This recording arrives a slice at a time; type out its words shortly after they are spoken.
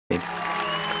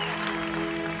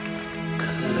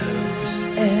Close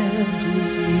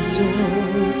every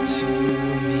door to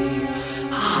me,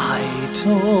 hide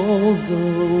all the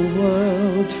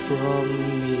world from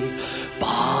me,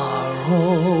 bar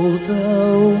all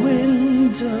the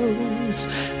windows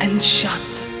and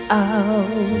shut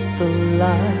out the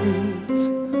light.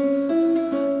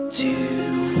 Do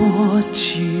what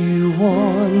you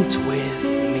want with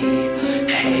me,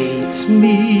 hate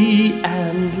me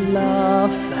and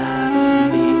laugh at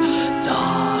me,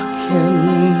 darken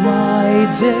my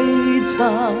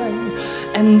daytime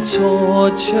and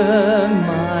torture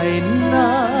my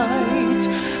night.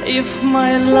 If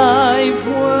my life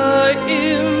were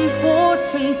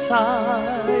important,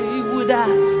 I would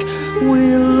ask,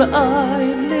 will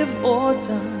I live or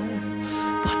die?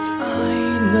 But I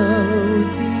know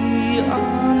the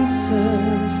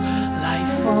answers lie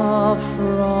far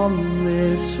from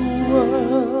this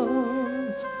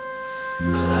world.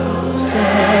 Close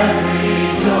every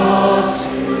door to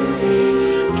me,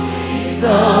 keep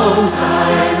those I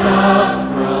love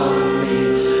from me.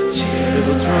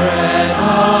 Children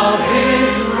of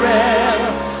Israel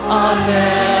are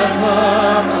never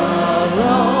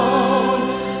alone,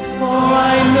 for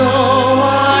I know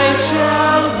I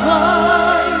shall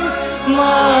find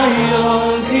my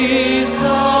own peace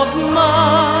of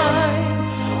mind,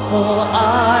 for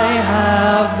I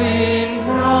have been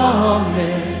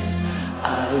promised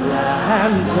a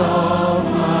land of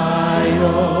my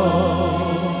own.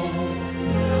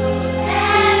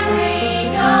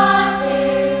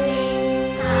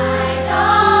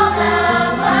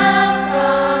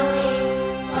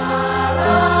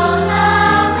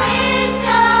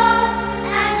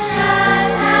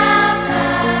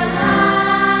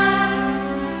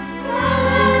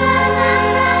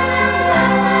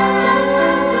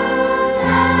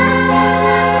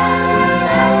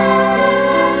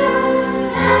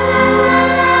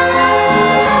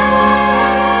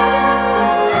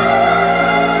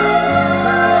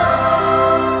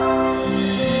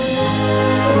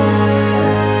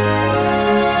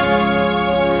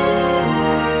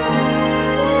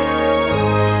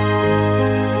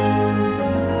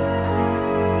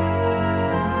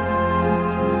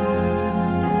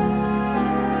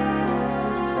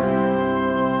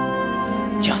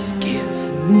 Just give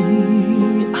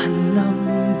me a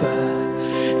number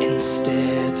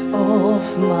instead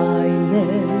of my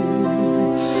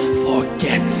name.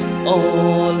 Forget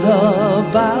all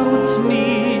about me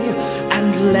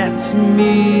and let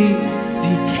me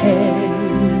decay.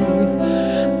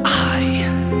 I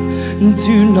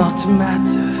do not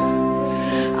matter,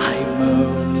 I'm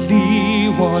only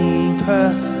one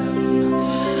person.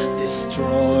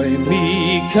 Destroy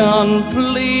me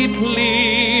completely,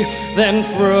 then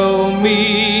throw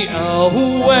me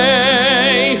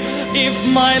away. If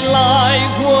my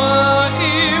life were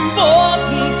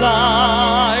important,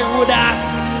 I would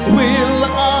ask, will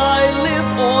I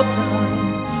live or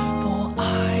die? For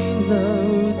I know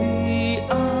the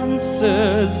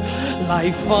answers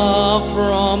lie far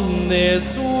from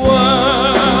this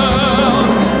world.